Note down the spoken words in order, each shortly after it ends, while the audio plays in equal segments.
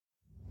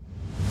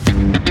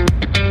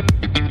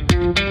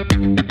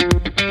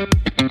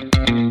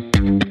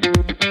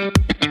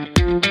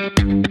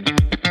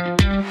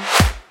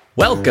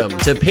Welcome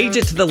to Page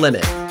It to the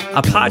Limit,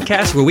 a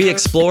podcast where we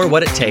explore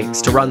what it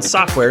takes to run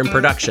software in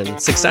production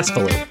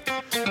successfully.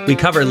 We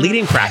cover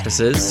leading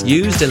practices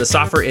used in the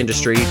software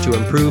industry to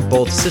improve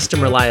both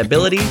system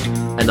reliability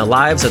and the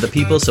lives of the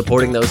people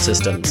supporting those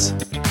systems.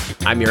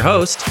 I'm your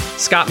host,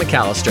 Scott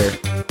McAllister,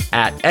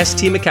 at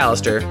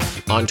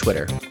STMcAllister on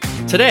Twitter.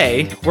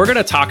 Today, we're going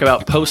to talk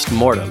about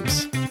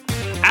postmortems.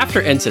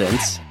 After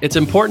incidents, it's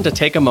important to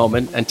take a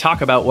moment and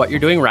talk about what you're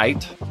doing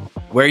right,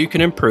 where you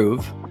can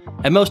improve,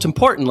 and most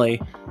importantly,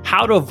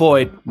 how to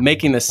avoid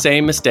making the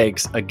same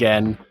mistakes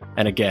again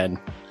and again.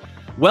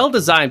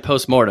 Well-designed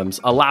postmortems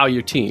allow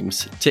your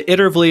teams to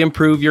iteratively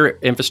improve your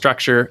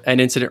infrastructure and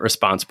incident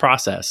response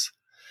process.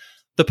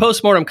 The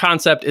postmortem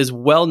concept is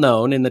well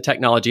known in the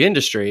technology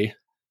industry,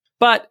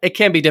 but it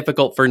can be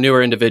difficult for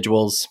newer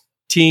individuals,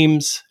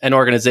 teams, and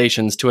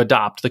organizations to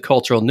adopt the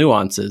cultural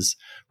nuances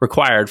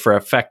required for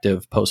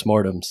effective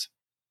postmortems.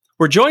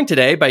 We're joined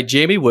today by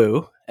Jamie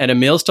Wu and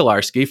Emil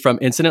Stolarski from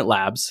Incident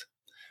Labs.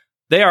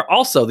 They are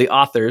also the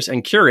authors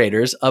and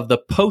curators of the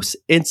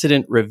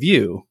Post-Incident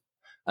Review,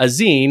 a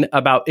zine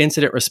about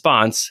incident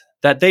response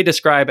that they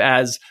describe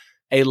as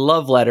a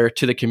love letter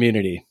to the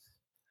community.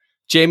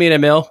 Jamie and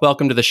Emil,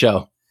 welcome to the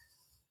show.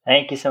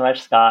 Thank you so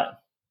much, Scott.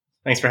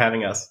 Thanks for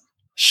having us.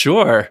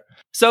 Sure.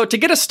 So to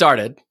get us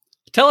started,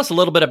 tell us a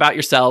little bit about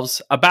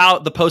yourselves,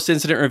 about the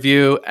Post-Incident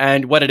Review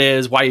and what it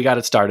is, why you got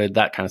it started,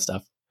 that kind of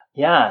stuff.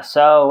 Yeah,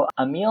 so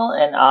Emil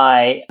and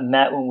I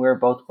met when we were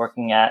both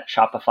working at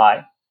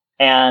Shopify.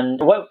 And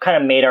what kind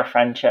of made our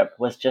friendship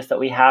was just that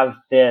we have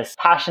this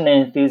passion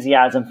and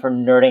enthusiasm for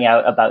nerding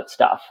out about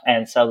stuff.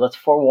 And so let's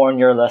forewarn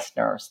your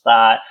listeners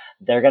that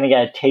they're going to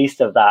get a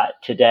taste of that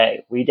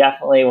today. We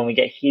definitely, when we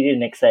get heated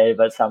and excited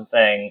about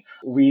something,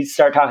 we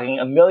start talking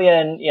a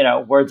million,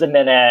 words a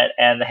minute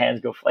and the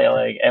hands go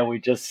flailing and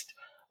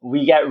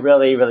we get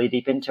really, really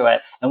deep into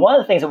it. And one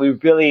of the things that we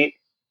really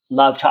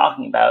love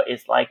talking about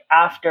is like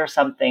after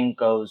something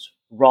goes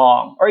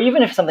wrong, or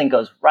even if something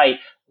goes right,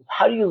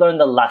 how do you learn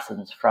the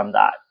lessons from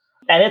that?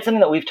 And it's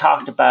something that we've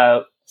talked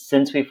about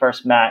since we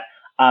first met,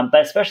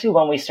 but especially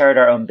when we started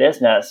our own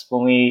business,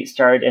 when we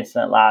started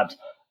Incident Labs,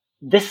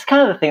 this is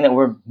kind of the thing that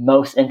we're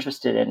most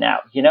interested in now.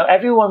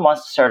 Everyone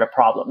wants to start a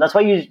problem. That's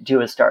what you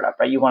do as a startup,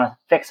 right? You want to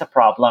fix a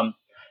problem.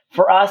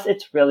 For us,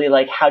 it's really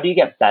like, how do you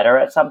get better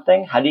at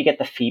something? How do you get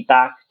the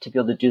feedback to be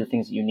able to do the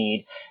things that you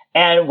need?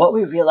 And what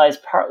we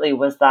realized partly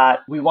was that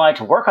we wanted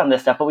to work on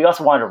this stuff, but we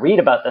also wanted to read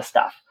about this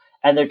stuff.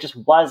 And there just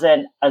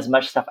wasn't as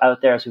much stuff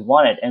out there as we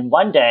wanted. And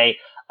one day,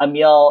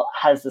 Emil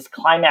has this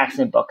climbing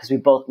accident book, because we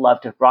both love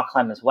to rock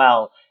climb as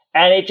well.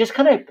 And it just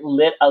kind of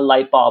lit a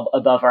light bulb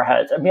above our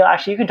heads. Emil,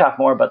 actually, you can talk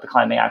more about the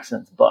climbing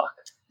accidents book.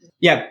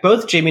 Yeah,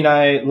 both Jamie and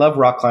I love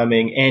rock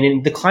climbing. And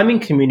in the climbing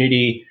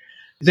community,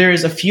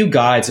 there's a few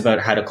guides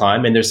about how to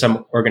climb. And there's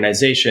some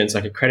organizations,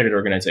 like accredited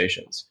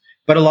organizations.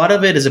 But a lot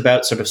of it is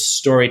about sort of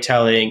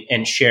storytelling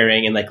and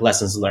sharing and like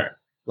lessons learned.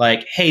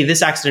 Like, hey,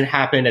 this accident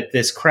happened at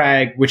this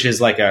crag, which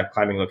is like a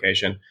climbing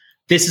location.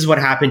 This is what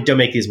happened. Don't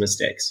make these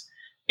mistakes.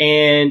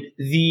 And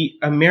the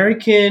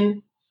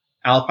American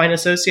Alpine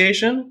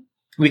Association,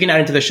 we can add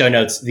into the show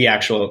notes the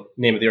actual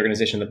name of the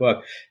organization in the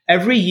book.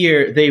 Every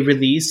year they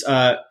release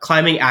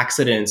climbing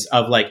accidents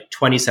of like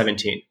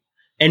 2017.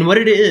 And what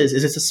it is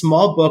it's a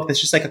small book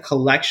that's just like a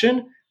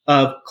collection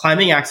of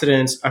climbing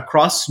accidents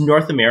across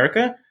North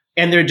America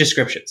and their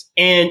descriptions.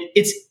 And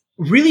it's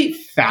really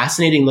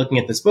fascinating looking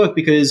at this book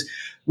because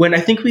when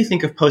I think we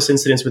think of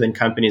post-incidents within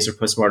companies or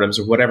postmortems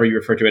or whatever you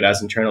refer to it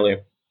as internally,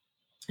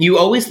 you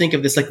always think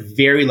of this like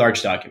very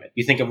large document.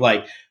 You think of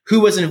like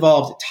who was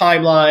involved,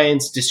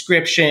 timelines,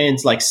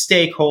 descriptions, like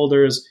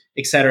stakeholders,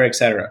 et cetera, et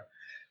cetera.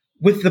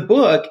 With the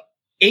book,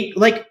 it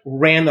like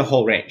ran the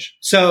whole range.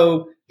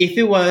 So if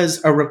it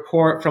was a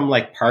report from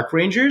like park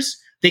rangers,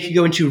 they could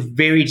go into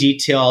very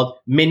detailed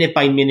minute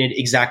by minute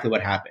exactly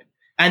what happened.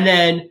 And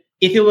then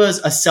if it was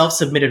a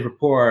self-submitted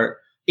report,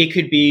 it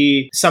could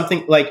be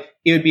something like,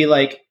 it would be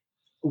like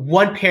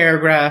one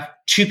paragraph,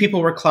 two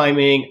people were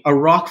climbing, a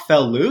rock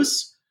fell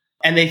loose,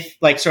 and they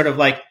like sort of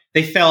like,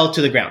 they fell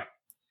to the ground.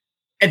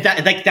 And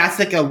that's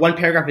like a one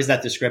paragraph is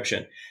that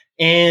description.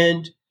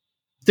 And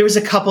there was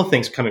a couple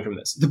things coming from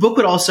this. The book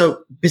would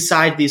also,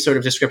 beside these sort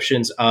of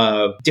descriptions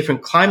of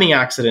different climbing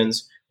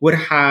accidents, would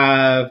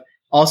have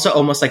also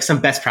almost like some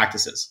best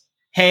practices.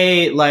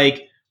 Hey,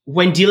 like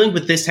when dealing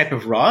with this type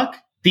of rock,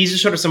 these are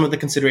sort of some of the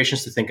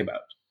considerations to think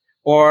about.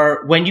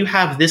 Or when you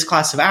have this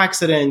class of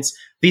accidents,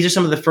 these are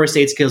some of the first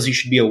aid skills you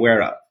should be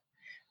aware of.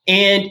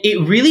 And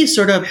it really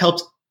sort of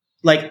helped,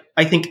 like,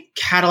 I think,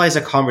 catalyze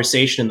a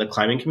conversation in the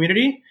climbing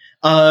community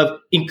of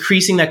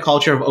increasing that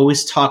culture of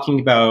always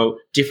talking about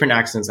different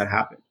accidents that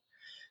happen.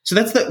 So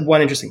that's the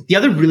one interesting. The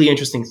other really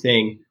interesting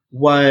thing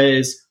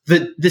was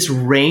this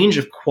range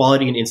of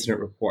quality and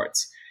incident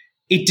reports.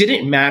 It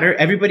didn't matter.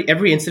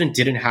 Every incident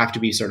didn't have to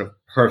be sort of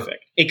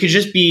perfect. It could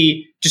just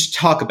be, just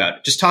talk about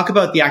it. Just talk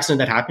about the accident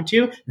that happened to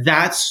you.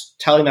 That's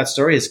telling that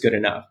story is good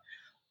enough.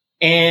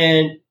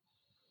 And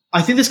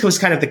I think this was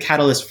kind of the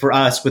catalyst for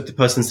us with the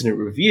post-incident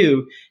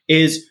review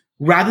is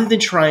rather than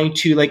trying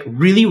to like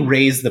really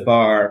raise the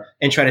bar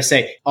and try to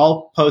say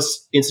all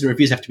post-incident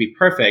reviews have to be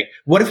perfect,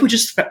 what if we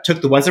just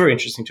took the ones that were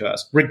interesting to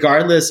us,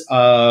 regardless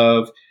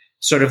of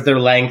sort of their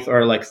length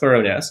or like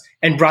thoroughness,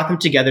 and brought them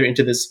together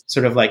into this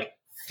sort of like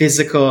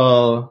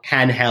physical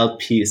handheld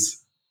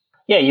piece?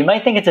 Yeah, you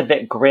might think it's a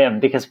bit grim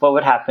because what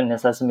would happen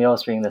is as Emil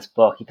was reading this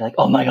book, he'd be like,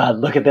 oh my God,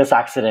 look at this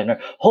accident, or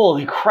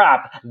holy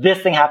crap, this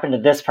thing happened to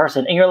this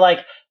person. And you're like,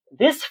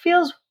 this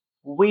feels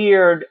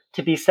weird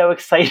to be so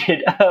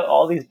excited about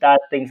all these bad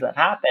things that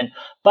happen.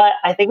 But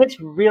I think it's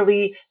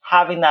really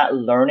having that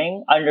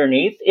learning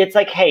underneath. It's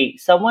like, hey,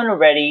 someone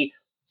already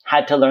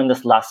had to learn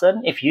this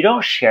lesson. If you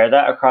don't share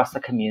that across the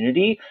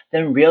community,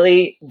 then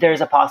really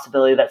there's a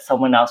possibility that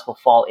someone else will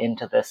fall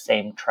into this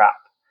same trap.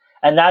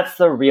 And that's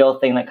the real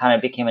thing that kind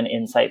of became an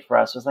insight for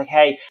us, was like,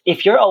 hey,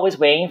 if you're always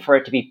waiting for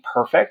it to be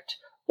perfect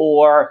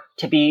or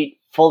to be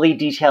fully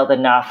detailed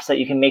enough so that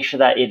you can make sure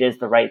that it is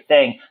the right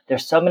thing,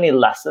 there's so many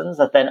lessons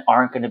that then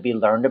aren't going to be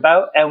learned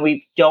about, and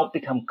we don't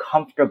become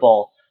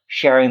comfortable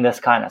sharing this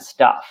kind of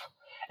stuff.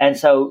 And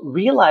so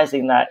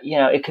realizing that,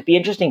 it could be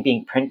interesting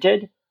being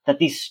printed, that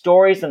these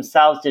stories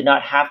themselves did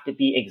not have to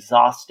be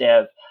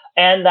exhaustive,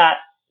 and that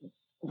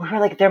we're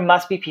like, there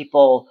must be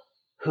people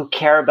who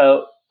care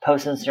about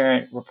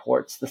post-incident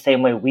reports the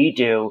same way we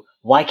do.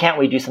 Why can't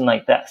we do something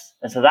like this?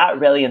 And so that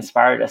really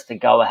inspired us to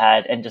go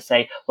ahead and just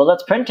say, well,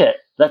 let's print it.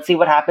 Let's see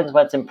what happens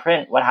when it's in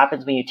print. What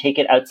happens when you take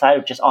it outside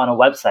of just on a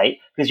website?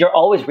 Because you're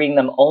always reading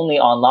them only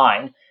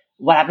online.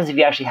 What happens if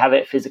you actually have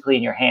it physically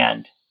in your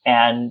hand?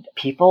 And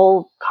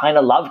people kind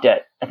of loved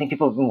it. I think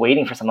people have been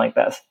waiting for something like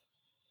this.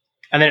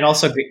 And then it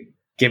also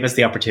gave us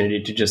the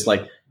opportunity to just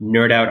like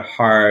nerd out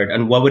hard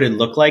on what would it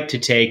look like to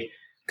take,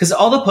 because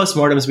all the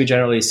postmortems we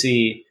generally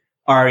see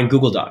are in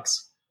Google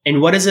Docs.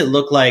 And what does it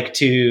look like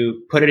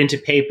to put it into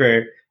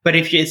paper? But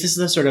if this is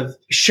the sort of,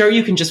 sure,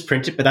 you can just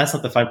print it, but that's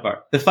not the fun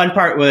part. The fun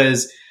part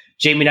was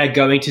Jamie and I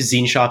going to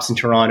zine shops in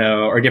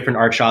Toronto or different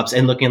art shops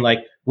and looking like,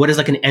 what does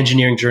like an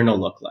engineering journal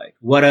look like?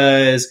 What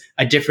does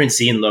a different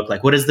zine look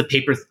like? What does the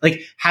paper,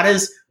 like, how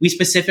does we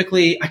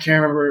specifically, I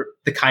can't remember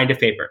the kind of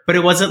paper, but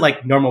it wasn't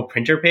like normal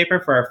printer paper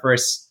for our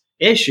first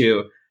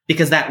issue,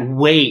 because that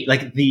weight,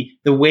 like the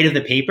weight of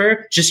the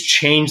paper just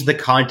changed the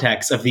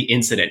context of the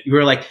incident. You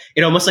were like,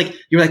 it almost like,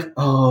 you're like,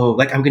 oh,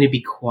 like I'm going to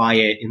be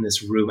quiet in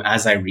this room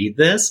as I read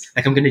this.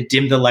 Like I'm going to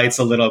dim the lights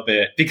a little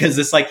bit because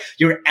it's like,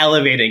 you're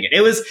elevating it.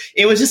 It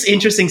was just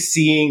interesting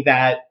seeing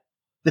that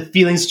the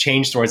feelings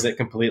changed towards it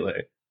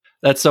completely.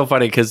 That's so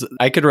funny because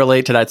I could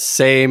relate to that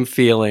same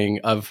feeling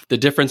of the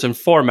difference in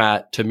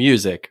format to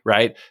music,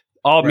 right?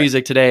 All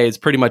music today is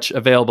pretty much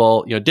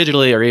available,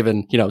 digitally or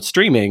even,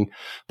 streaming,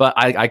 but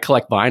I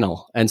collect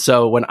vinyl. And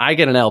so when I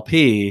get an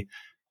LP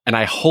and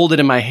I hold it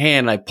in my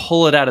hand and I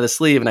pull it out of the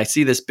sleeve and I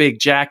see this big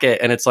jacket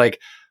and it's like,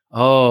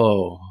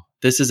 oh,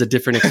 this is a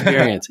different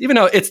experience. Even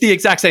though it's the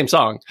exact same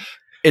song,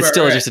 it's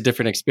still just a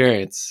different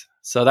experience.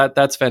 So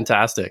that's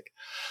fantastic.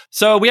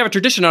 So we have a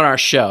tradition on our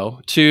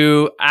show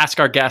to ask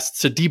our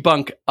guests to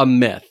debunk a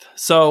myth.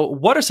 So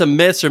what are some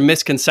myths or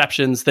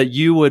misconceptions that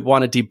you would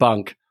want to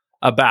debunk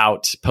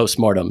about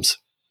postmortems?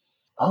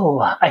 Oh,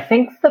 I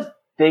think the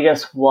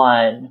biggest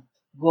one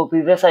will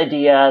be this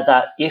idea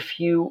that if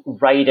you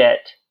write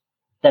it,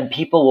 then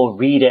people will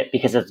read it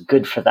because it's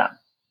good for them.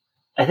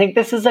 I think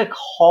this is a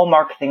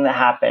hallmark thing that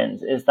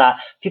happens, is that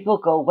people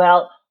go,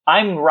 well,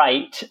 I'm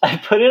right. I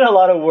put in a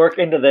lot of work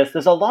into this.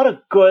 There's a lot of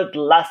good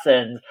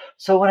lessons.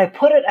 So when I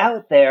put it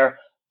out there,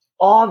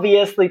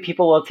 obviously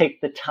people will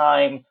take the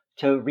time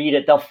to read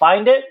it. They'll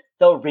find it,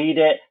 they'll read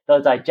it,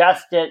 they'll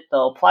digest it,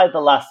 they'll apply the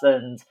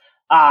lessons.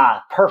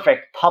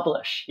 Perfect,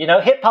 publish,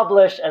 hit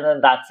publish, and then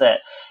that's it.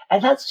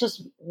 And that's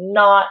just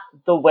not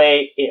the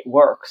way it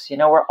works.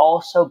 We're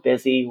all so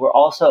busy. We're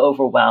all so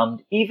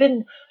overwhelmed.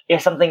 Even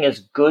if something is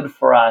good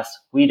for us,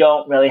 we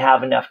don't really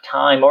have enough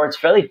time, or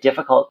it's really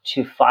difficult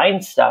to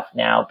find stuff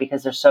now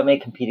because there's so many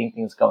competing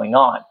things going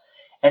on.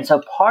 And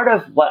so part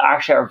of what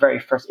actually our very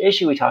first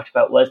issue we talked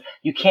about was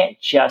you can't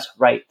just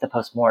write the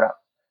postmortem.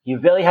 You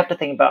really have to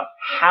think about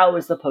how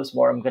is the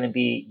postmortem going to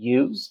be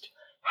used?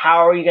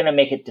 How are you going to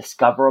make it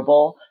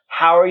discoverable?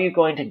 How are you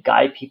going to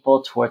guide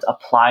people towards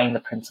applying the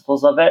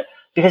principles of it?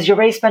 Because you're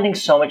already spending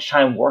so much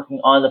time working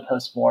on the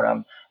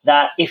postmortem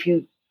that if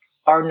you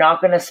are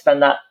not going to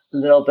spend that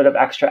little bit of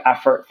extra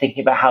effort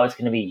thinking about how it's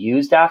going to be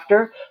used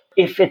after,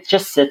 if it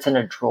just sits in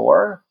a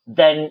drawer,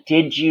 then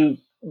did you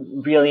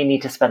really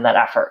need to spend that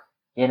effort?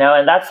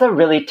 And that's a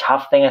really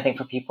tough thing, I think,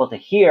 for people to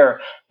hear,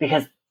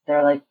 because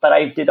they're like, but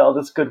I did all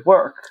this good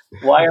work.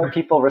 Why are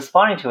people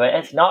responding to it?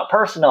 And it's not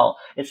personal.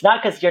 It's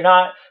not because you're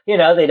not, they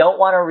don't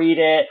want to read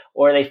it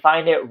or they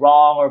find it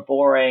wrong or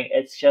boring.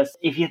 It's just,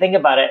 if you think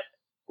about it,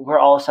 we're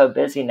all so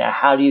busy now.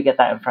 How do you get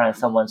that in front of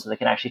someone so they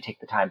can actually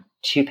take the time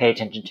to pay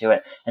attention to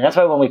it? And that's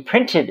why when we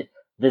printed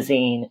the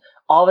zine,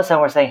 all of a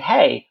sudden we're saying,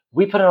 hey,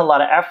 we put in a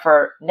lot of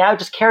effort. Now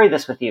just carry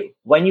this with you.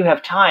 When you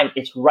have time,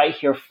 it's right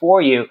here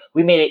for you.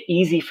 We made it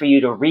easy for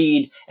you to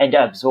read and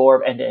to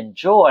absorb and to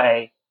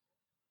enjoy.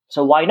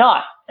 So why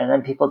not? And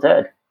then people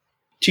did.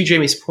 To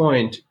Jamie's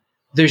point,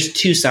 there's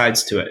two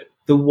sides to it.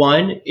 The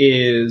one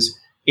is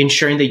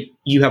ensuring that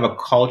you have a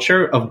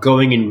culture of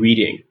going and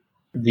reading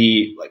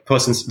the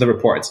posts, the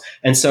reports.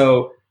 And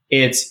so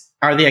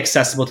are they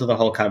accessible to the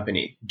whole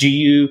company? Do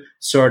you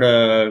sort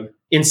of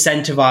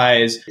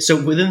incentivize?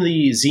 So within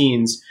the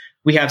zines,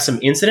 we have some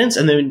incidents,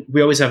 and then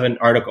we always have an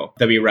article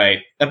that we write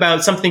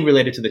about something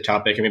related to the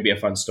topic or maybe a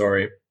fun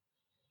story.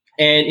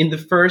 And in the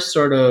first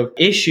sort of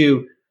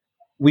issue,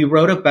 we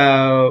wrote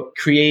about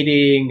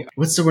creating,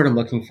 what's the word I'm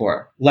looking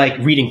for? Like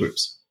reading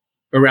groups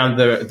around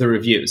the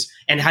reviews.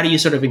 And how do you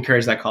sort of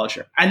encourage that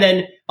culture? And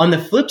then on the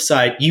flip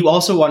side, you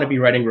also want to be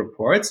writing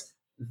reports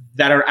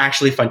that are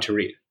actually fun to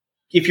read.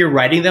 If you're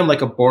writing them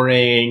like a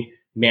boring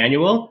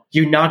manual,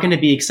 you're not going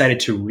to be excited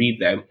to read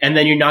them. And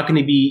then you're not going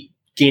to be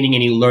gaining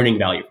any learning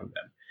value from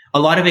them. A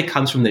lot of it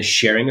comes from the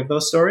sharing of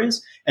those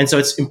stories. And so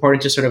it's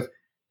important to sort of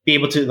be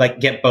able to like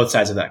get both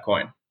sides of that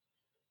coin.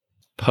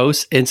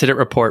 Post-incident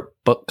report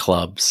book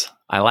clubs.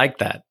 I like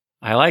that.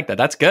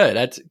 That's good.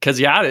 That's because,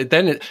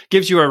 then it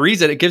gives you a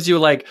reason. It gives you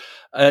like,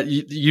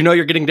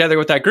 you're getting together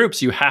with that group.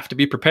 So you have to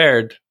be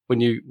prepared when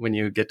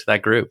you get to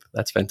that group.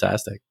 That's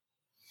fantastic.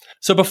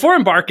 So before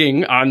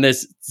embarking on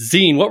this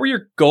zine, what were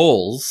your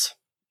goals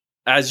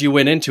as you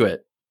went into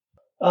it?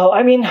 Oh,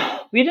 I mean,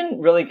 we didn't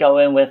really go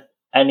in with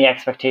any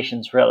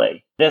expectations,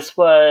 really. This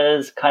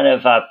was kind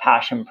of a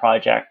passion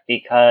project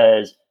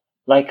because,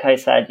 like I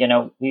said,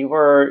 we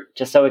were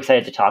just so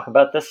excited to talk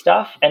about this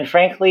stuff. And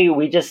frankly,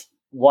 we just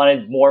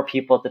wanted more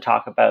people to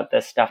talk about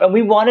this stuff. And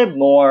we wanted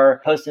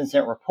more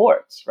post-incident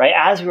reports, right?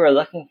 As we were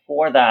looking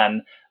for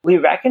them, we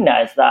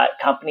recognized that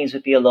companies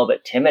would be a little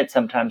bit timid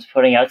sometimes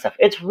putting out stuff.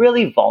 It's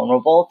really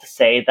vulnerable to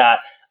say that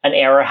an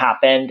error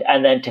happened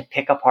and then to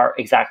pick apart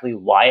exactly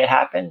why it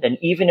happened. And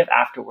even if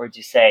afterwards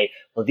you say,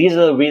 well, these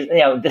are the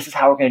reasons, this is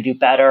how we're going to do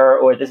better,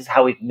 or this is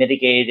how we've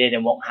mitigated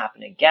and won't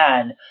happen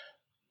again.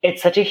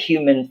 It's such a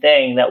human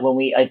thing that when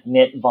we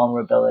admit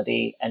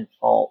vulnerability and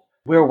fault,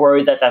 we're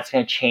worried that that's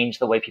going to change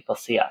the way people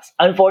see us.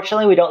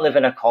 Unfortunately, we don't live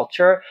in a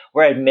culture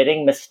where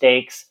admitting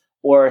mistakes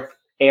or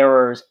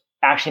errors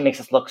actually makes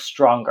us look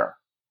stronger.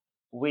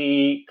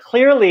 We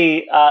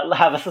clearly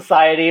have a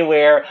society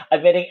where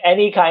admitting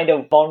any kind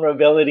of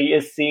vulnerability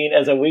is seen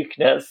as a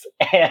weakness.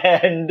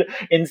 And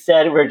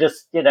instead, we're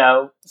just,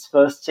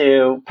 supposed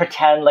to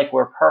pretend like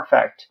we're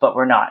perfect, but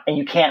we're not. And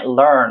you can't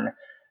learn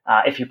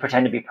if you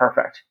pretend to be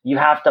perfect. You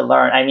have to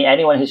learn. I mean,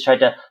 anyone who's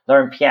tried to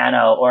learn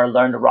piano or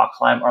learn to rock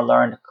climb or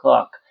learn to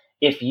cook,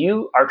 if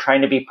you are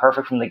trying to be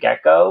perfect from the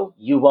get-go,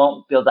 you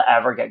won't be able to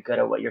ever get good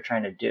at what you're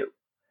trying to do.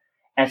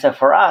 And so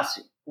for us,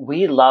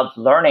 we love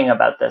learning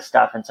about this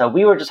stuff. And so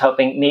we were just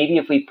hoping maybe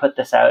if we put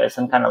this out as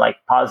some kind of like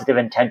positive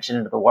intention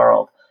into the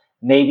world,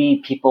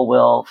 maybe people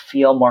will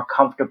feel more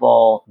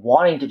comfortable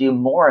wanting to do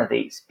more of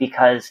these.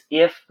 Because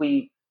if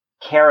we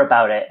care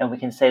about it and we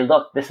can say,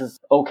 look, this is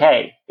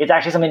okay, it's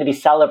actually something to be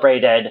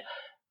celebrated,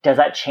 does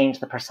that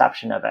change the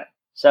perception of it?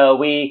 So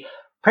we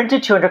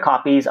printed 200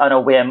 copies on a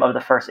whim of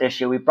the first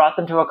issue. We brought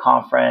them to a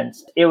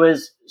conference. It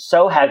was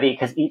so heavy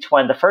because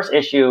the first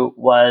issue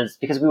was,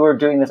 because we were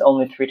doing this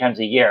only 3 times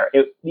a year,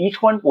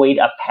 each one weighed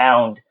a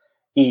pound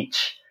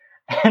each.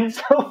 And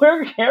so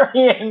we're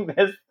carrying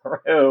this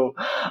through.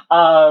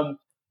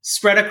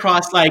 Spread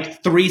across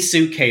like 3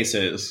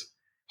 suitcases,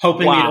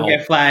 hoping we don't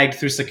get flagged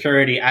through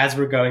security as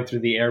we're going through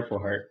the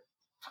airport.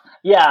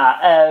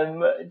 Yeah,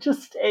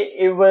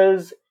 it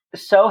was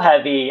so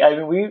heavy. I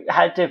mean, we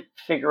had to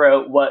figure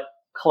out what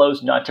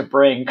clothes not to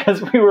bring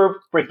because we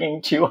were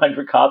bringing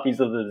 200 copies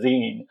of the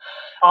zine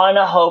on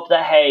a hope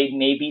that, hey,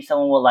 maybe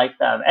someone will like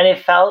them. And it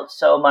felt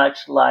so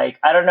much like,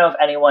 I don't know if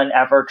anyone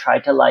ever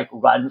tried to like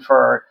run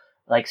for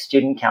like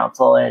student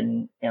council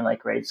in like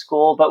grade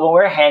school, but when we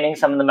were handing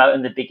some of them out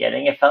in the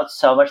beginning, it felt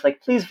so much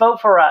like, please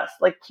vote for us.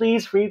 Like,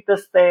 please read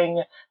this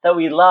thing that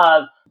we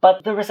love.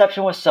 But the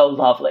reception was so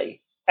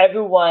lovely.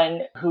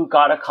 Everyone who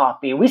got a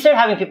copy, we started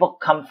having people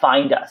come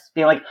find us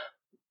being like,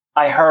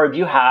 I heard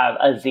you have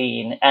a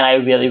zine and I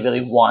really,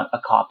 really want a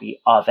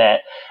copy of it.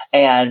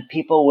 And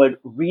people would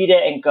read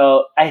it and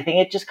go, I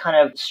think it just kind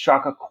of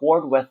struck a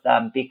chord with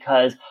them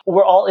because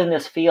we're all in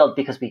this field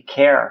because we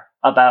care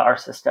about our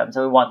systems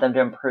and we want them to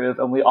improve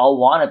and we all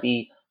want to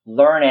be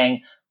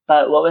learning.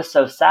 But what was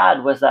so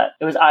sad was that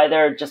it was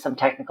either just some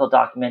technical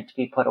document to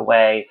be put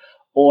away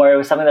or it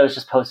was something that was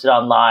just posted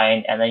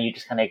online and then you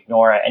just kind of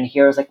ignore it. And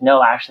here it's like,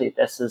 no, actually,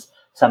 this is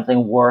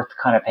something worth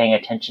kind of paying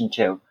attention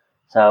to.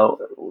 So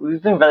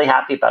we've been really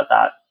happy about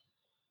that.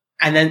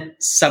 And then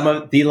some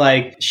of the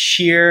like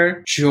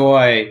sheer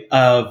joy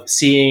of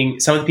seeing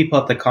some of the people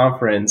at the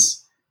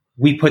conference,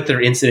 we put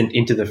their incident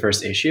into the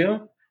first issue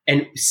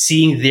and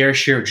seeing their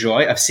sheer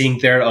joy of seeing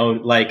their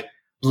own like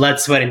blood,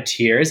 sweat, and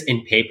tears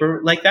in paper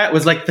like that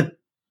was like the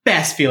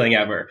best feeling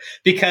ever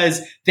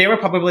because they were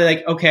probably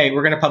like, okay,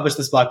 we're going to publish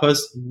this blog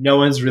post. No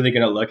one's really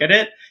going to look at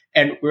it.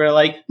 And we're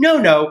like,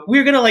 no,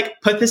 we're going to like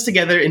put this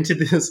together into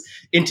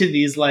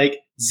these like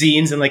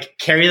zines and like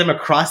carry them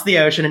across the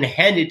ocean and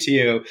hand it to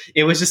you.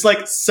 It was just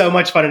like so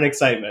much fun and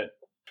excitement.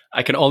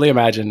 I can only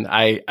imagine.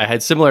 I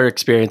had similar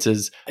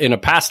experiences. In a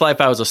past life,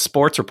 I was a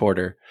sports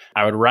reporter.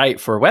 I would write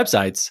for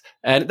websites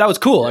and that was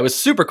cool. It was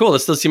super cool to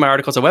still see my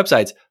articles on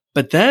websites.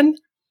 But then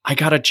I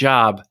got a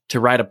job to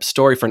write a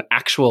story for an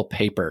actual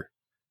paper.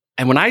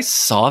 And when I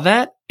saw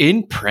that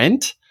in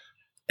print,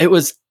 it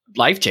was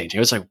life-changing. It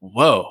was like,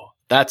 whoa,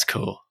 that's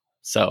cool.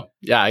 So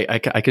yeah, I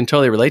can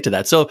totally relate to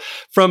that. So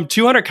from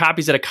 200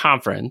 copies at a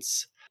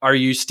conference, are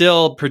you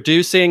still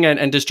producing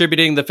and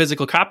distributing the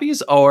physical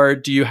copies, or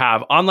do you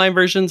have online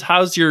versions?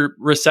 How's your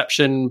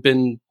reception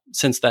been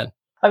since then?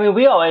 I mean,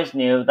 we always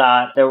knew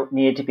that there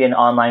needed to be an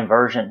online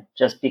version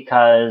just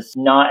because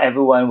not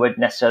everyone would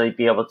necessarily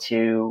be able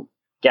to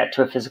get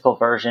to a physical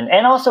version.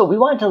 And also, we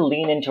wanted to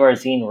lean into our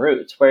zine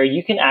roots where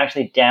you can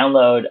actually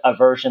download a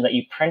version that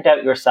you print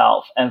out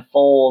yourself and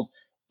fold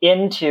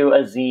into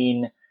a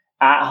zine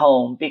at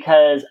home,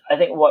 because I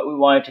think what we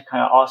wanted to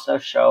kind of also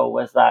show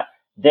was that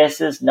this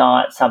is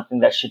not something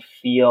that should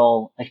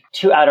feel like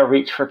too out of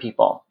reach for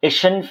people. It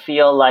shouldn't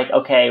feel like,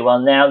 okay, well,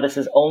 now this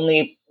is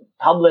only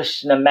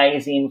published in a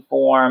magazine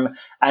form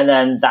and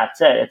then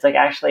that's it. It's like,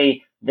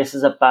 actually, this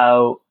is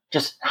about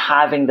just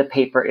having the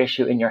paper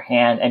issue in your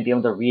hand and being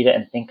able to read it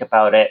and think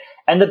about it.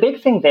 And the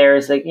big thing there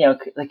is like,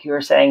 like you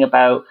were saying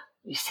about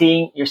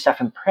seeing your stuff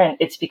in print,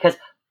 it's because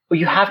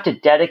you have to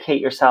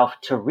dedicate yourself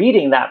to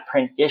reading that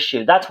print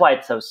issue. That's why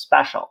it's so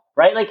special,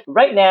 right? Like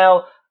right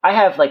now, I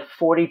have like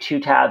 42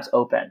 tabs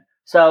open.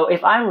 So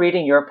if I'm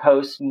reading your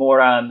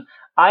post-mortem,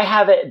 I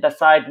have it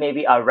beside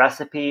maybe a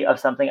recipe of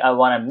something I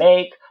want to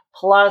make,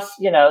 plus,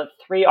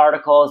 3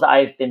 articles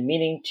I've been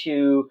meaning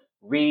to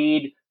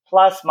read,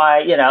 plus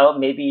my,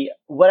 maybe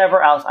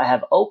whatever else I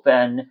have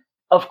open.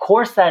 Of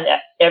course, then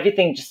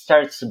everything just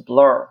starts to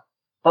blur.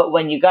 But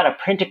when you got a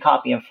printed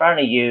copy in front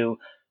of you,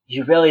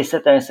 you really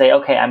sit there and say,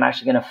 okay, I'm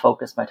actually going to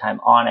focus my time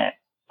on it.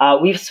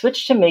 We've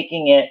switched to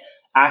making it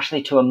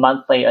actually to a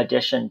monthly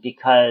edition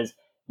because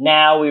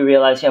now we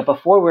realize,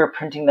 before we were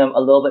printing them a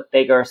little bit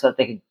bigger so that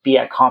they could be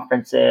at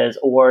conferences,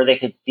 or they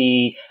could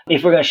be,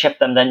 if we're going to ship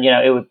them, then,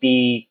 it would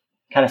be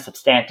kind of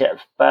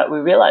substantive. But we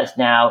realize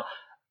now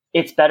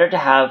it's better to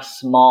have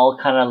small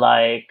kind of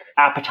like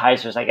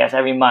appetizers, I guess,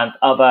 every month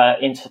of an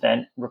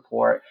incident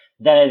report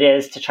than it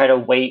is to try to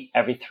wait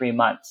every 3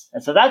 months.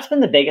 And so that's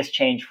been the biggest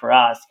change for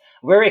us.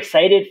 We're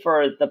excited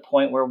for the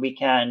point where we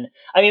can,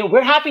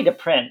 we're happy to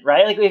print,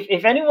 right? Like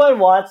if anyone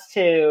wants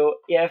to,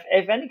 if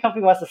any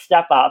company wants to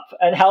step up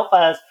and help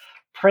us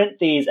print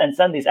these and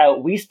send these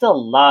out, we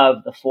still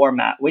love the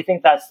format. We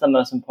think that's the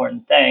most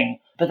important thing.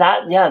 But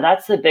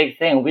that's the big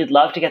thing. We'd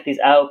love to get these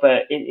out,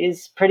 but it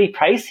is pretty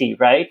pricey,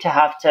 right? To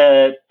have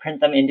to print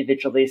them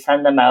individually,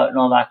 send them out and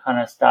all that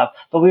kind of stuff.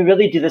 But we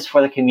really do this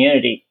for the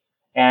community.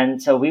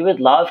 And so we would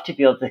love to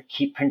be able to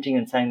keep printing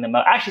and sending them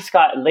out. Actually,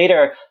 Scott,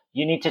 later,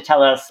 you need to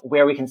tell us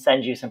where we can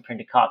send you some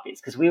printed copies,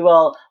 because we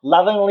will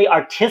lovingly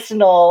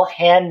artisanal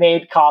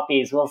handmade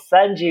copies. We'll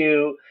send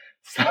you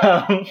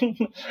some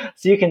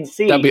so you can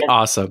see. That'd be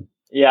awesome.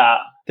 Yeah.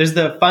 There's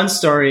the fun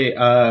story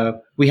of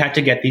we had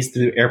to get these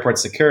through airport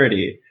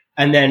security.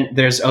 And then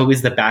there's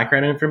always the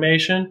background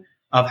information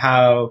of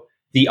how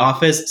the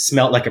office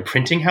smelled like a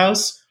printing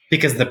house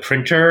because the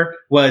printer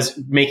was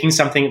making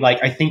something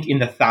like, I think, in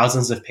the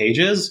thousands of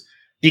pages,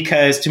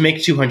 because to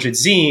make 200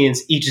 zines,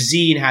 each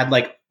zine had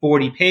like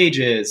 40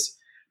 pages.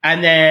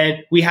 And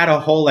then we had a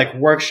whole like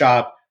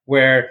workshop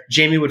where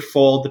Jamie would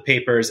fold the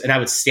papers and I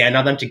would stand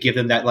on them to give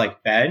them that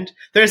like bend.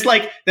 There's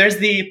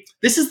the,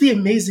 this is the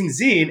amazing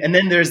zine. And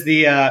then there's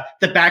the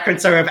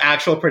background story of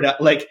actual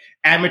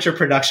amateur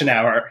production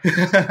hour.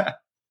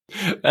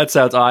 That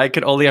sounds, I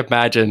can only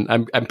imagine.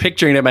 I'm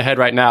picturing it in my head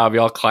right now of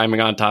y'all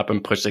climbing on top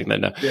and pushing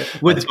the, yeah.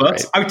 With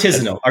books,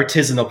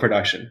 artisanal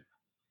production.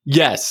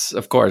 Yes,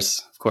 of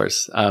course.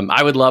 I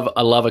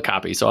love a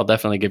copy, so I'll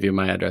definitely give you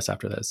my address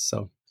after this.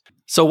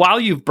 So while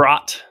you've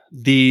brought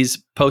these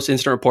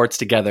post-incident reports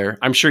together,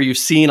 I'm sure you've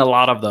seen a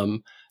lot of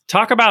them.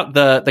 Talk about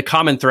the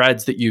common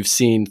threads that you've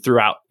seen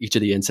throughout each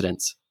of the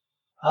incidents.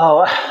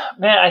 Oh,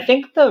 man, I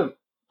think the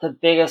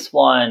biggest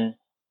one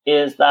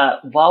is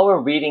that while we're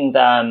reading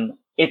them,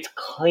 it's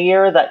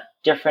clear that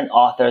different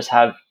authors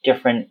have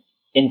different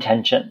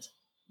intentions.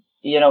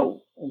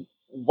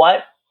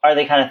 What are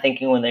they kind of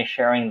thinking when they're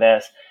sharing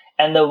this?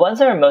 And the ones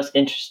that are most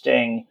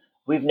interesting,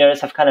 we've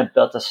noticed, have kind of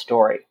built a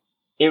story.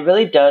 It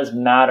really does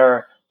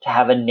matter to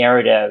have a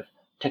narrative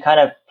to kind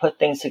of put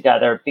things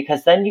together,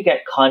 because then you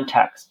get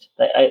context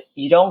that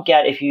you don't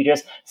get if you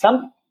just,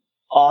 some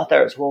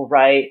authors will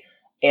write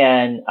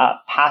in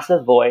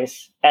passive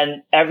voice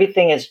and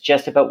everything is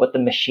just about what the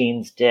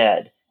machines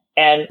did.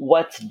 And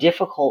what's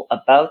difficult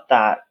about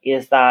that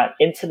is that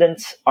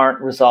incidents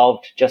aren't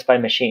resolved just by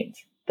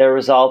machines. They're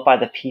resolved by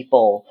the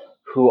people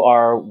who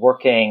are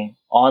working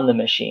on the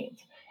machines.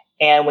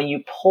 And when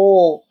you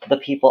pull the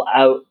people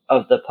out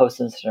of the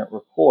post-incident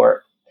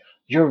report,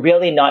 you're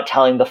really not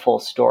telling the full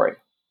story,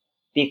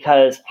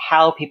 because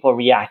how people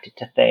reacted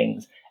to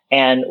things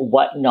and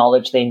what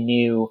knowledge they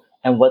knew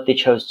and what they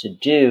chose to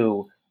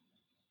do,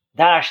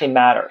 that actually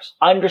matters.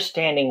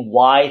 Understanding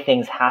why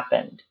things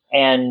happened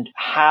and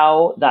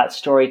how that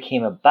story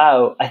came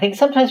about. I think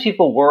sometimes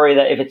people worry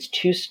that if it's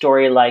too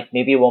story-like,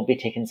 maybe it won't be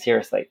taken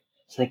seriously.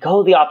 So they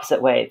go the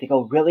opposite way. They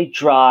go really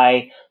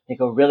dry, they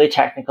go really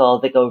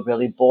technical, they go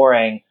really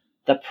boring.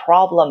 The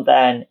problem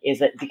then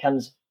is it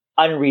becomes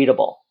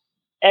unreadable.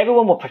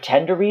 Everyone will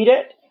pretend to read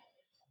it,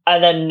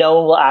 and then no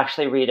one will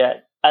actually read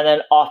it, and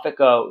then off it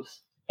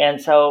goes.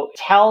 And so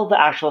tell the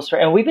actual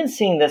story. And we've been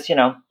seeing this,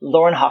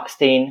 Lauren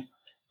Hochstein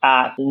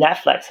at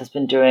Netflix has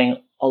been doing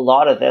a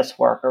lot of this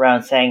work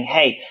around saying,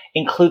 hey,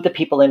 include the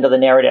people into the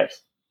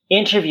narratives,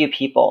 interview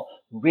people,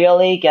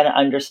 really get an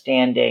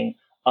understanding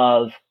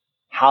of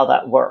how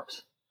that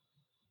works.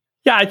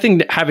 Yeah, I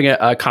think having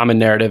a common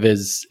narrative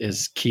is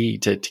key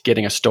to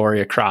getting a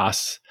story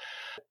across.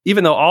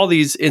 Even though all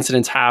these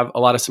incidents have a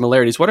lot of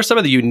similarities, what are some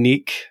of the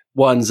unique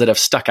ones that have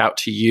stuck out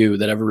to you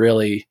that have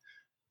really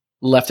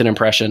left an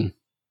impression?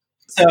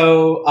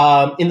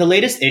 So in the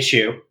latest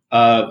issue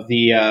of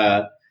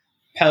the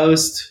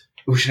Post...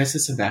 Ooh, should I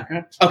set some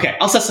background? Okay,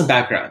 I'll set some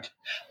background.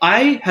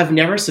 I have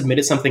never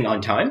submitted something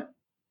on time.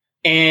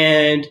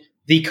 And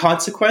the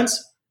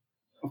consequence,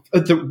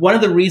 one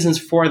of the reasons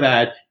for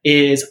that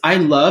is I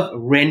love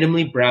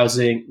randomly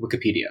browsing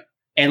Wikipedia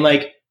and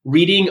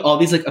reading all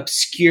these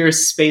obscure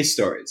space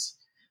stories.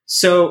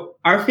 So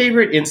our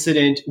favorite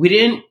incident, we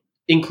didn't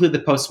include the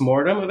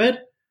postmortem of it,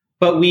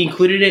 but we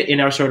included it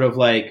in our sort of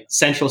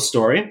central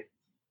story.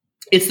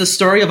 It's the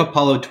story of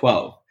Apollo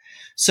 12.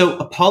 So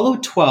Apollo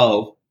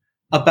 12,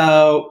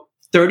 about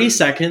 30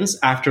 seconds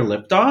after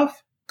liftoff,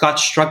 got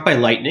struck by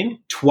lightning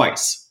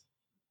twice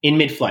in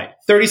mid-flight,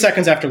 30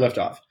 seconds after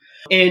liftoff.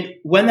 And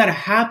when that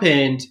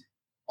happened,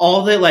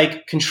 all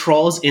the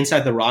controls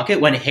inside the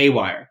rocket went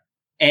haywire.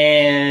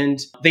 And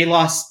they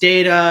lost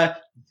data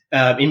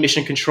in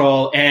mission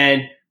control.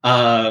 And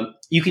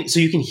you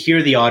can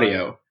hear the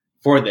audio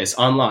for this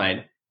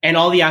online. And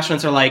all the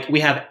astronauts are like, we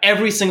have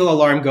every single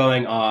alarm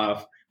going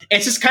off.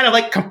 It's just kind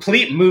of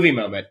complete movie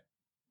moment.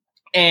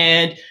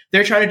 And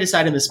they're trying to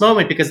decide in this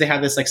moment because they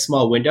have this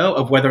small window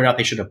of whether or not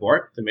they should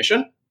abort the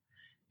mission.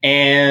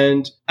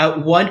 And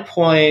at one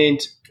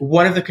point,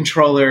 one of the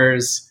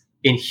controllers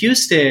in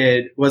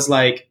Houston was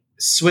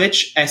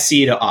switch SC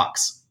to aux,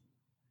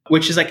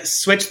 which is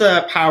switch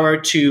the power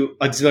to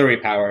auxiliary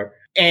power.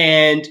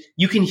 And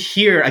you can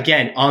hear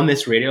again on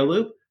this radio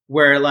loop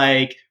where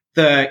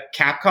the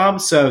Capcom,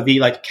 so the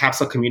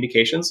capsule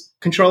communications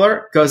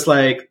controller goes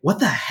what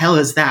the hell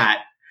is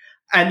that?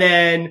 And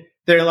then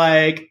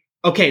they're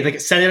okay,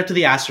 send it up to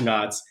the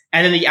astronauts.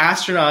 And then the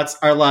astronauts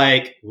are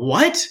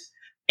what?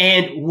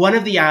 And one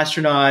of the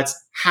astronauts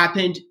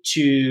happened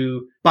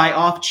to, by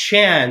off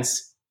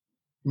chance,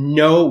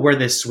 know where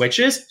this switch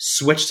is,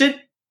 switched it,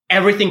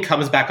 everything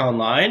comes back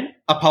online.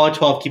 Apollo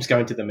 12 keeps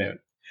going to the moon.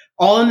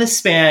 All in the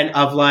span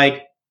of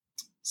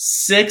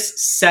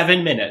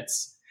 6-7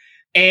 minutes.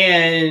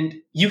 And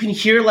you can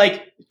hear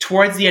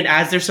towards the end,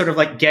 as they're sort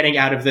of getting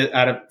out of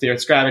the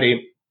Earth's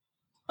gravity,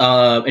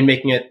 and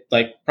making it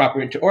proper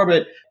into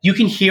orbit, you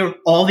can hear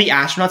all the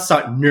astronauts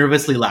start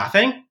nervously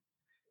laughing.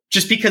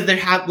 Just because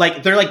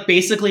they're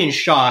basically in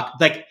shock.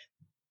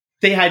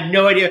 They had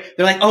no idea.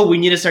 They're oh, we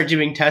need to start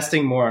doing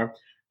testing more.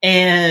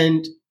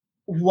 And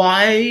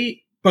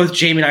why both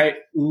Jamie and I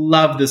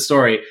love this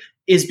story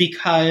is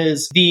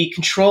because the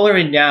controller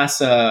in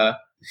NASA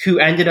who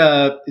ended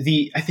up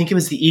I think it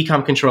was the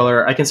ECOM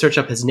controller. I can search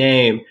up his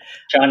name.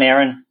 John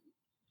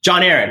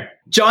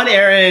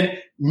Aaron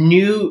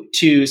knew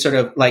to sort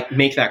of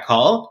make that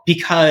call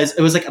because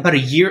it was about a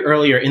year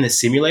earlier in the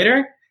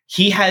simulator.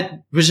 He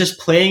was just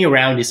playing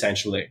around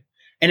essentially.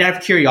 And out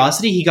of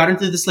curiosity, he got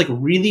into this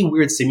really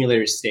weird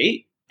simulator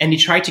state and he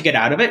tried to get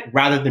out of it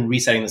rather than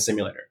resetting the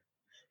simulator.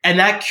 And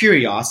that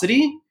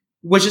curiosity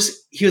was just,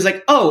 he was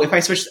oh, if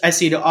I switch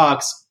SC to aux,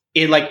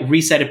 it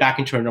reset it back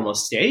into a normal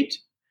state.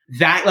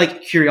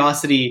 That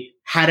curiosity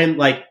had him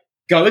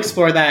go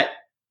explore that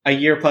a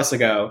year plus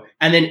ago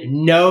and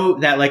then know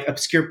that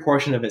obscure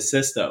portion of his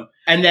system.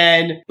 And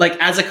then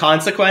as a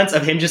consequence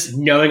of him just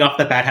knowing off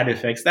the bat how to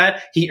fix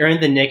that, he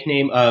earned the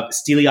nickname of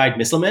Steely-Eyed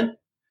Missileman,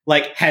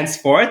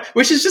 henceforth,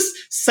 which is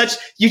just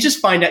you just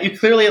find out you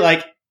clearly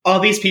all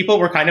these people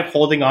were kind of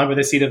holding on by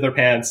the seat of their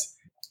pants,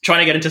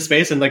 trying to get into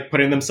space and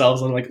putting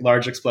themselves on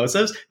large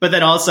explosives. But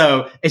then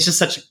also it's just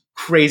such a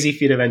crazy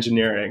feat of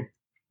engineering.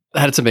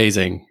 That's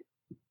amazing.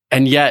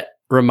 And yet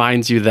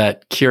reminds you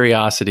that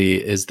curiosity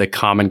is the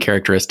common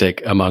characteristic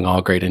among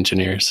all great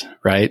engineers,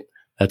 right?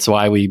 That's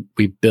why we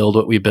build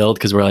what we build,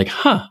 because we're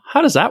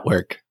how does that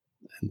work?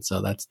 And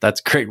so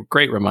that's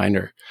great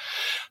reminder.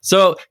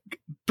 So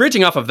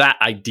bridging off of that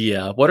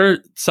idea, what are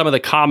some of the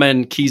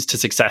common keys to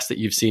success that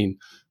you've seen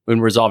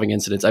when resolving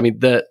incidents? I mean,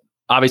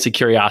 obviously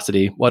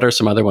curiosity. What are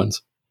some other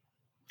ones?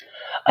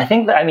 I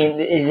think that,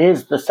 it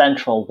is the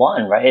central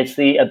one, right? It's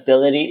the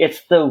ability,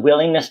 it's the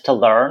willingness to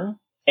learn.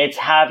 It's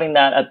having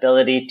that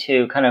ability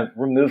to kind of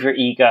remove your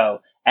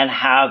ego and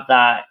have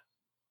that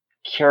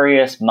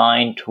curious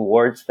mind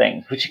towards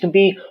things, which can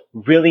be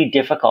really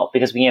difficult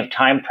because we have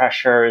time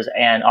pressures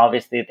and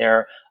obviously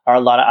there are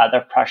a lot of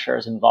other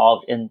pressures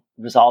involved in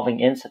resolving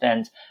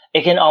incidents.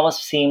 It can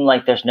almost seem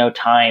like there's no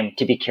time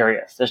to be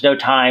curious. There's no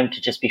time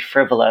to just be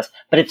frivolous,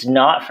 but it's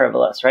not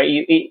frivolous,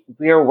 right?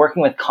 We are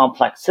working with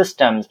complex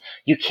systems.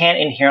 You can't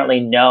inherently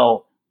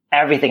know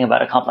everything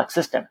about a complex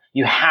system.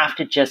 You have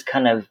to just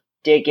kind of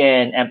dig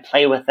in and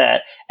play with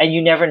it. And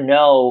you never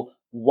know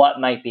what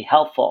might be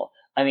helpful.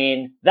 I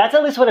mean, that's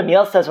at least what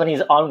Emil says when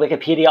he's on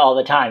Wikipedia all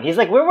the time. He's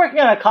like, we're working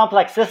on a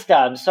complex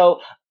system. So,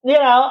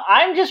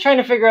 I'm just trying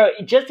to figure out,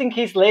 just in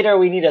case later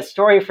we need a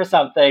story for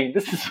something,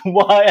 this is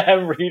why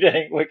I'm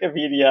reading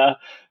Wikipedia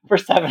for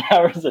 7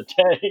 hours a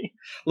day.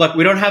 Look,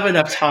 we don't have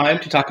enough time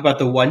to talk about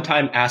the one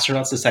time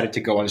astronauts decided to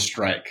go on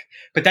strike.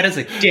 But that is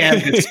a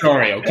damn good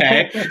story,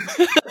 okay?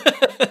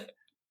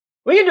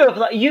 We can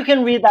do it. You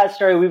can read that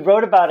story. We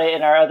wrote about it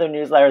in our other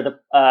newsletter,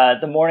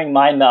 the Morning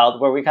Mind Meld,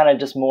 where we kind of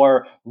just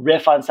more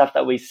riff on stuff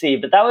that we see.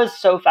 But that was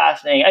so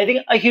fascinating. I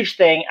think a huge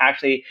thing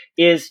actually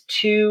is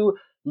to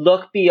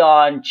look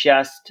beyond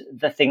just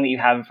the thing that you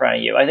have in front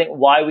of you. I think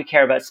why we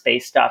care about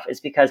space stuff is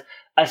because,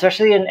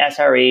 especially in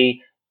SRE,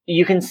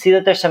 you can see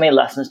that there's so many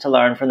lessons to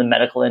learn from the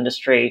medical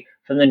industry,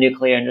 from the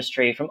nuclear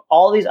industry, from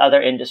all these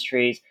other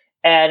industries.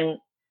 And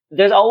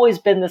there's always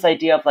been this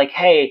idea of like,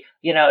 hey,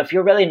 if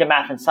you're really into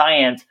math and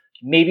science,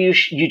 maybe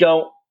you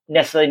don't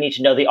necessarily need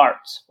to know the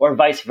arts or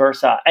vice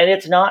versa. And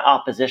it's not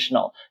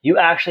oppositional. You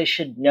actually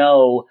should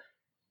know,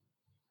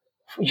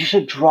 you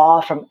should draw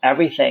from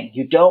everything.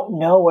 You don't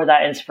know where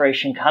that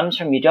inspiration comes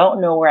from. You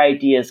don't know where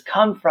ideas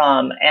come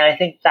from. And I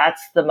think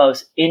that's the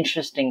most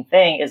interesting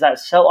thing, is that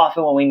so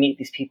often when we meet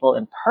these people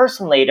in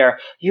person later,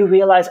 you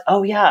realize,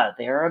 oh yeah,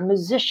 they're a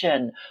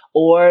musician,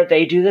 or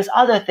they do this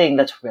other thing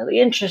that's really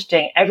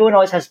interesting. Everyone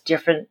always has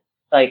different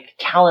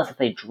talents that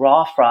they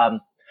draw from.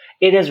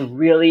 It is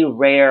really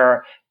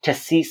rare to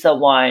see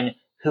someone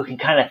who can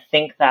kind of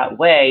think that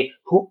way,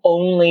 who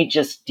only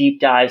just deep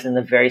dives in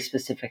the very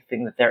specific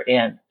thing that they're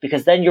in,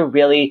 because then you're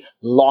really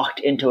locked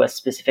into a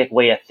specific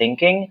way of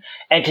thinking.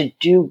 And to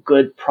do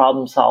good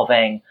problem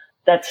solving,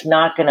 that's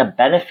not going to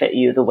benefit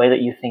you the way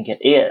that you think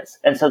it is.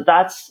 And so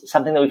that's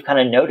something that we've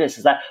kind of noticed,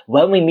 is that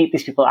when we meet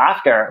these people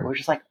after, we're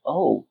just like,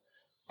 oh,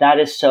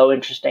 that is so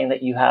interesting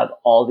that you have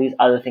all these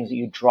other things that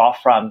you draw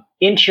from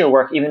into your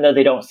work, even though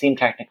they don't seem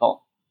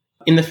technical.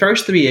 In the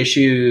first 3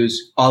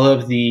 issues, all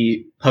of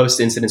the post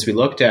incidents we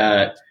looked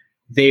at,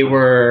 they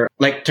were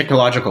like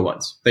technological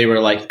ones. They were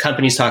like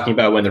companies talking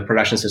about when their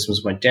production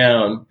systems went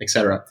down,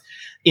 etc.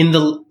 In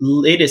the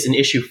latest, in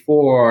issue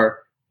 4,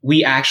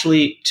 we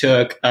actually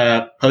took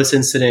a post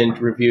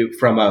incident review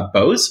from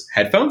Bose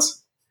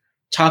headphones,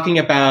 talking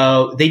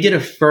about, they did a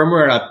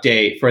firmware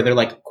update for their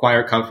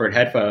Quiet Comfort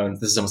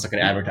headphones. This is almost like an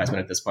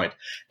advertisement at this point.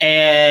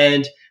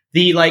 And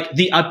the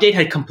update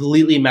had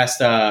completely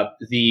messed up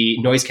the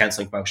noise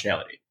canceling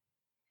functionality.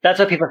 That's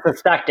what people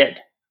suspected.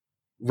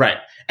 Right.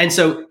 And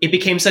so it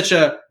became such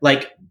a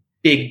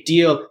big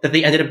deal that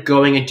they ended up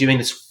going and doing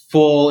this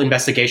full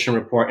investigation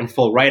report and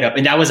full write-up.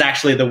 And that was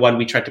actually the one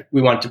we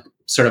wanted to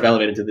sort of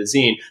elevate into the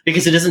zine,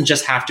 because it doesn't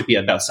just have to be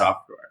about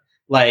software.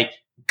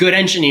 Good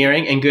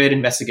engineering and good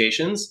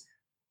investigations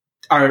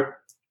are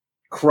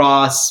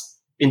cross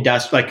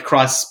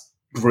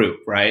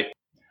group, right?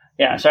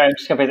 Yeah, sorry, I'm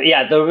just going to...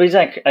 Yeah, the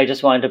reason I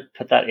just wanted to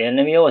put that in,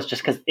 Emil, was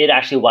just because it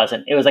actually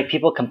wasn't. It was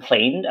people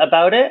complained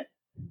about it,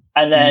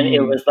 and then it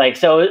was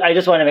so I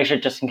just want to make sure,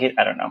 just in case,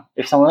 I don't know,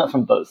 if someone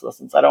from Bose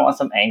listens, I don't want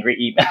some angry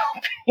email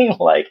being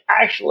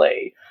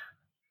actually...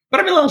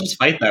 But I mean, I'll just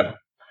fight them.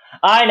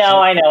 I know.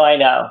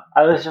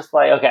 I was just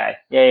okay,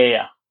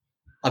 yeah.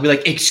 I'll be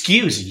like,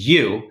 excuse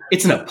you,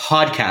 it's in a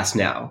podcast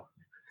now.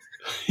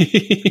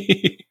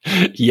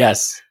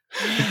 Yes.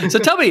 So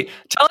tell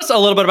us a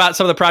little bit about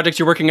some of the projects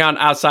you're working on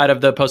outside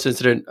of the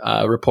post-incident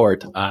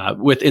report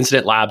with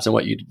Incident Labs and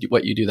what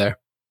you do there.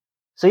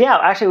 So yeah,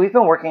 actually, we've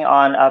been working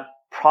on a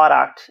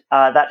product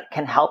that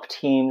can help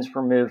teams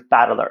remove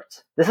bad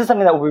alerts. This is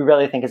something that we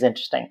really think is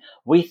interesting.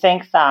 We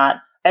think that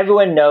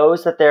everyone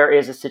knows that there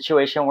is a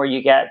situation where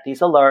you get these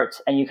alerts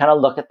and you kind of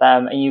look at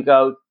them and you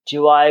go,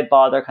 do I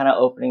bother kind of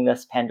opening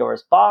this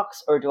Pandora's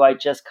box, or do I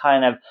just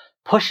kind of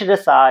push it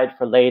aside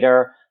for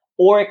later?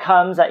 Or it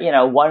comes at 1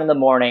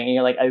 a.m. and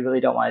you're like, I really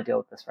don't want to deal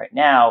with this right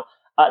now.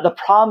 The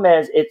problem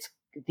is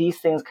these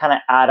things kind of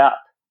add up.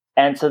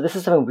 And so this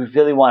is something we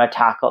really want to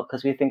tackle,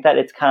 because we think that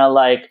it's kind of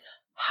like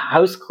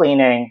house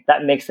cleaning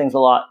that makes things a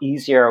lot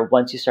easier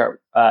once you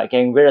start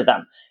getting rid of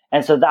them.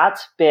 And so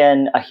that's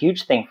been a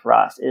huge thing for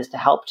us, is to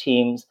help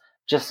teams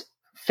just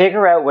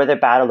figure out where their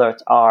bad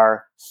alerts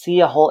are, see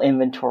a whole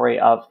inventory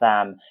of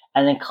them,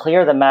 and then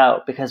clear them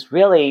out. Because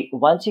really,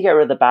 once you get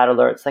rid of the bad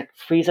alerts,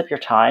 frees up your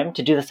time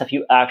to do the stuff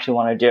you actually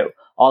want to do,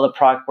 all the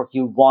product work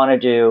you want to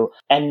do,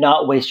 and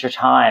not waste your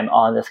time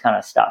on this kind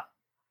of stuff.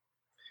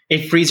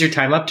 It frees your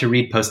time up to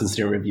read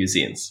post-incident review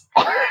zines.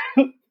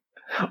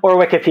 Or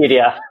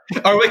Wikipedia.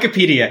 Or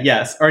Wikipedia,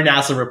 yes. Or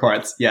NASA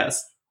reports,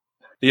 yes.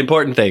 The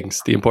important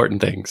things.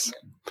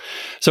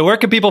 So where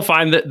can people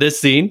find this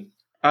zine?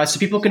 So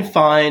people can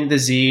find the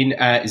zine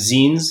at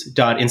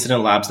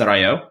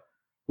zines.incidentlabs.io.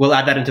 We'll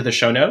add that into the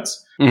show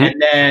notes. Mm-hmm.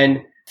 And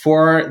then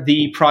for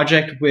the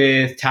project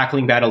with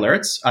tackling bad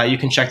alerts, you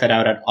can check that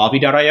out at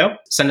avi.io.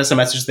 Send us a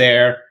message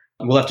there.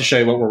 We'll have to show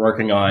you what we're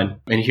working on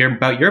and hear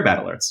about your bad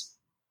alerts.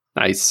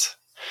 Nice.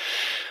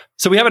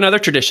 So we have another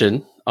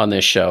tradition on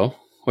this show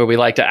where we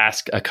like to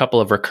ask a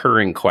couple of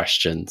recurring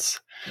questions.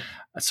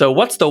 So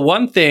what's the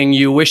one thing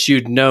you wish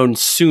you'd known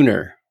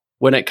sooner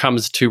when it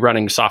comes to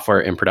running software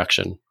in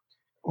production?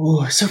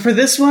 Ooh, so for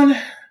this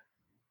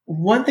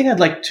one thing I'd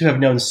like to have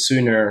known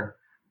sooner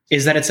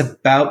is that it's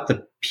about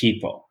the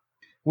people.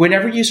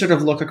 Whenever you sort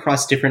of look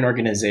across different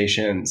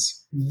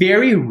organizations,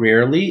 very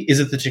rarely is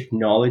it the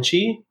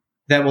technology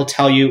that will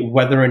tell you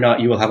whether or not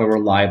you will have a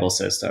reliable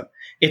system.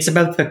 It's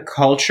about the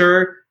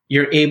culture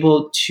you're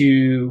able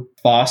to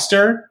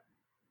foster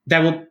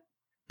that will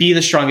be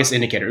the strongest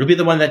indicator. It'll be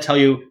the one that tell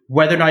you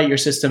whether or not your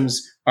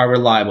systems are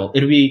reliable.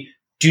 It'll be,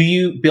 do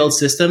you build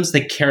systems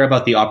that care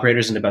about the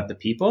operators and about the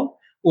people?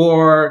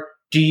 Or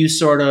do you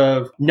sort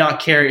of not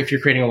care if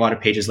you're creating a lot of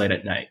pages late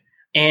at night?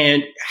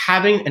 And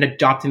having and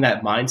adopting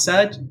that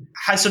mindset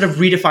has sort of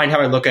redefined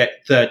how I look at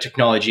the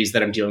technologies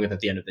that I'm dealing with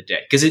at the end of the day,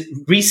 because it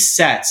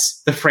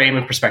resets the frame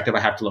and perspective I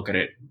have to look at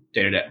it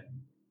day to day.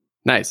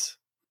 Nice.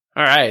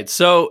 All right.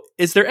 So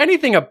is there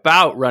anything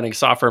about running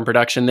software in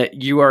production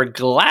that you are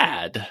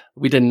glad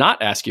we did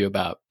not ask you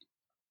about?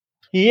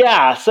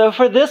 Yeah. So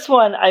for this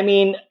one, I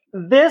mean,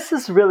 this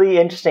is really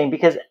interesting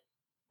because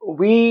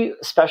we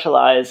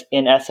specialize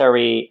in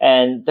SRE,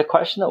 and the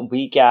question that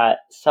we get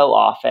so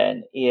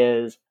often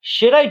is,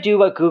 should I do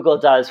what Google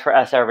does for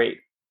SRE?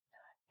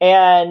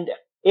 And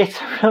it's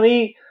a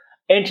really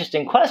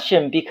interesting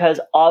question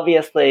because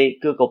obviously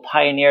Google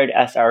pioneered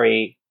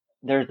SRE.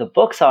 There's the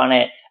books on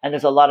it, and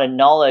there's a lot of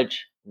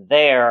knowledge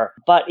there.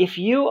 But if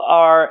you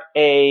are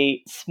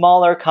a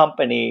smaller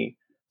company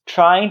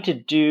trying to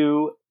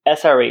do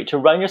SRE, to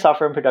run your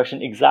software in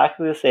production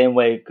exactly the same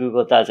way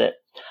Google does it,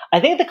 I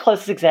think the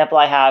closest example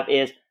I have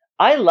is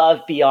I love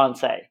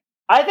Beyonce.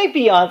 I think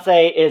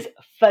Beyonce is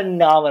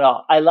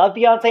phenomenal. I love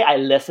Beyonce. I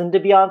listen to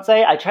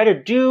Beyonce. I try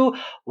to do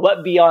what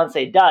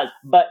Beyonce does.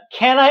 But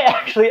can I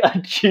actually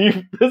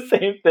achieve the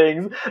same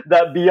things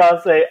that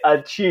Beyonce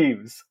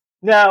achieves?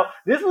 Now,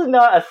 this is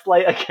not a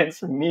slight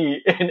against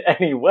me in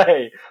any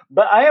way,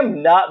 but I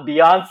am not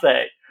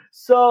Beyonce.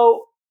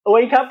 So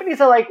when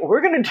companies are like,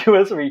 we're going to do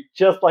SRE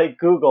just like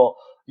Google,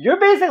 you're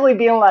basically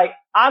being like,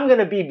 I'm going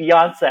to be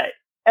Beyonce.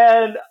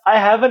 And I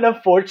have an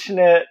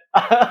unfortunate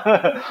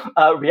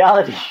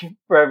reality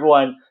for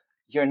everyone.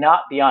 You're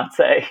not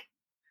Beyonce.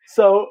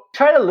 So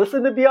try to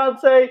listen to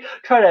Beyonce,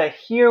 try to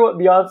hear what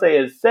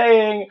Beyonce is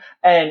saying,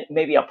 and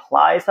maybe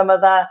apply some of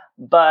that.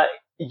 But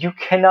you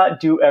cannot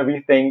do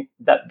everything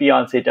that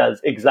Beyonce does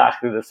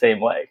exactly the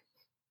same way.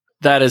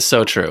 That is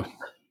so true.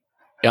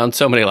 On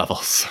so many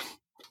levels.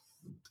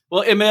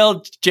 Well,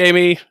 Emil,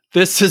 Jamie,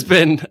 this has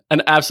been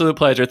an absolute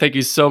pleasure. Thank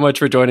you so much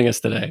for joining us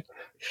today.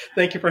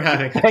 Thank you for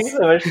having us. Thanks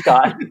so much,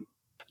 Scott.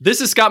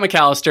 This is Scott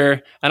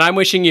McAllister, and I'm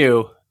wishing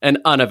you an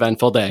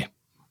uneventful day.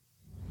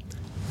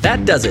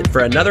 That does it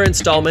for another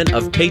installment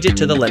of Page It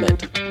to the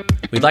Limit.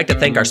 We'd like to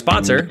thank our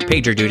sponsor,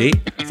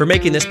 PagerDuty, for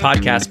making this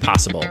podcast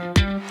possible.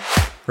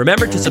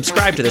 Remember to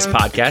subscribe to this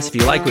podcast if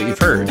you like what you've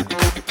heard.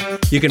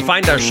 You can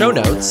find our show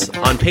notes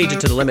on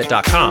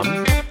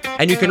pageittothelimit.com,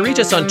 and you can reach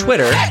us on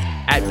Twitter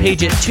at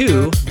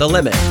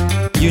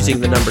PageItToTheLimit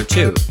using the number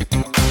 2.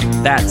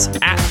 That's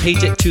at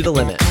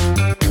PageItToTheLimit.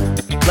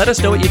 Let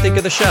us know what you think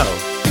of the show.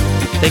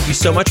 Thank you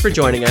so much for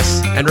joining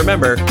us, and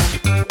remember,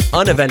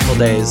 uneventful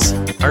days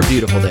are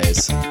beautiful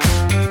days.